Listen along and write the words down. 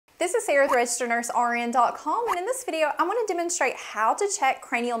This is Sarah with registerednursern.com, and in this video I want to demonstrate how to check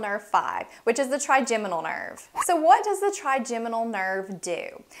cranial nerve 5, which is the trigeminal nerve. So what does the trigeminal nerve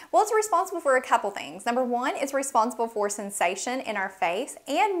do? Well, it's responsible for a couple things. Number one, it's responsible for sensation in our face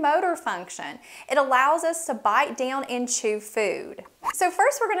and motor function. It allows us to bite down and chew food. So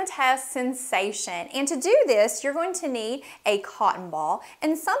first we're going to test sensation, and to do this you're going to need a cotton ball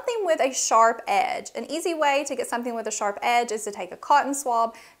and something with a sharp edge. An easy way to get something with a sharp edge is to take a cotton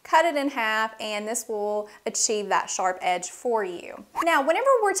swab, cut it in half, and this will achieve that sharp edge for you. Now, whenever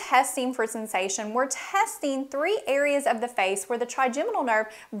we're testing for sensation, we're testing 3 areas of the face where the trigeminal nerve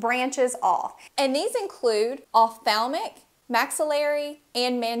branches off, and these include ophthalmic, maxillary,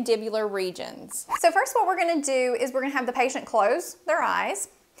 and mandibular regions. So first what we're going to do is we're going to have the patient close their eyes,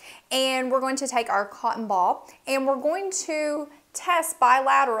 and we're going to take our cotton ball and we're going to test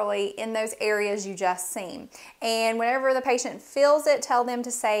bilaterally in those areas you just seen. And whenever the patient feels it, tell them to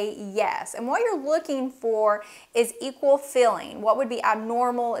say yes. And what you're looking for is equal feeling. What would be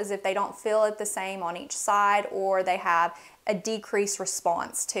abnormal is if they don't feel it the same on each side or they have a decreased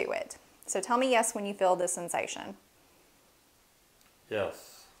response to it. So tell me yes when you feel this sensation.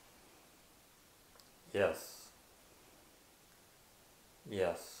 Yes. Yes.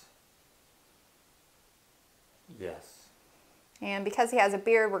 Yes. Yes. And because he has a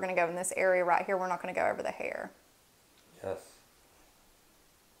beard, we're going to go in this area right here. We're not going to go over the hair. Yes.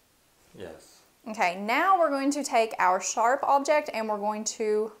 Yes. Okay, now we're going to take our sharp object and we're going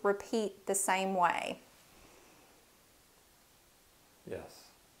to repeat the same way. Yes.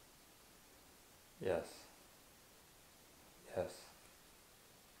 Yes. Yes.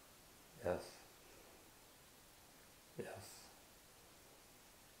 Yes. Yes.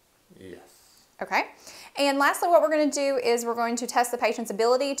 Yes. Okay, and lastly what we're going to do is we're going to test the patient's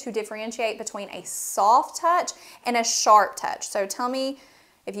ability to differentiate between a soft touch and a sharp touch. So tell me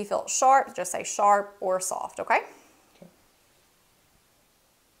if you feel sharp, just say sharp or soft, okay? Okay.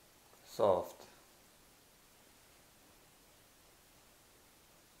 Soft.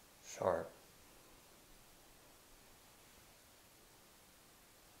 Sharp.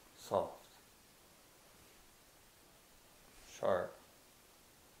 Soft. Sharp.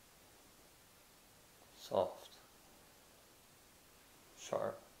 Soft.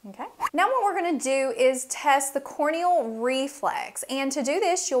 Sharp. Okay. Now what we're going to do is test the corneal reflex, and to do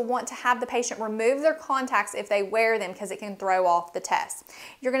this you'll want to have the patient remove their contacts if they wear them because it can throw off the test.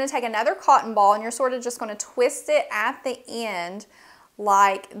 You're going to take another cotton ball and you're sort of just going to twist it at the end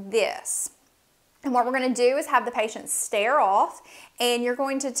like this. And what we're going to do is have the patient stare off, and you're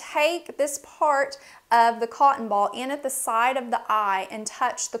going to take this part of the cotton ball in at the side of the eye and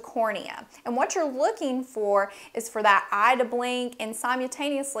touch the cornea. And what you're looking for is for that eye to blink and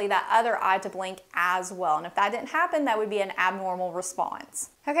simultaneously that other eye to blink as well. And if that didn't happen, that would be an abnormal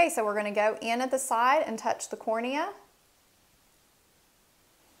response. Okay, so we're going to go in at the side and touch the cornea.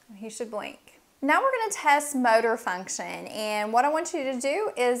 He should blink. Now we're going to test motor function, and what I want you to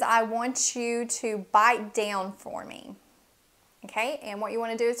do is I want you to bite down for me. Okay, and what you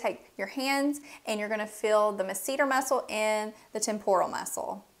want to do is take your hands and you're going to feel the masseter muscle and the temporal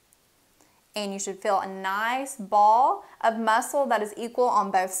muscle. And you should feel a nice ball of muscle that is equal on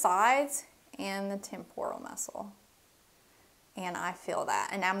both sides and the temporal muscle. And I feel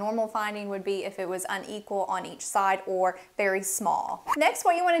that. An abnormal finding would be if it was unequal on each side or very small. Next,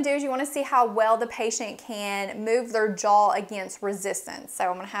 what you want to do is you want to see how well the patient can move their jaw against resistance. So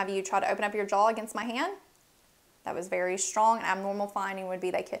I'm going to have you try to open up your jaw against my hand. That was very strong. An abnormal finding would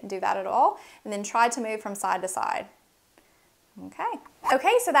be they couldn't do that at all. And then try to move from side to side.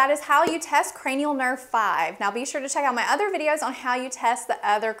 Okay, so that is how you test cranial nerve 5. Now be sure to check out my other videos on how you test the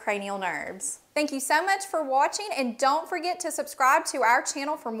other cranial nerves. Thank you so much for watching, and don't forget to subscribe to our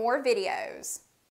channel for more videos.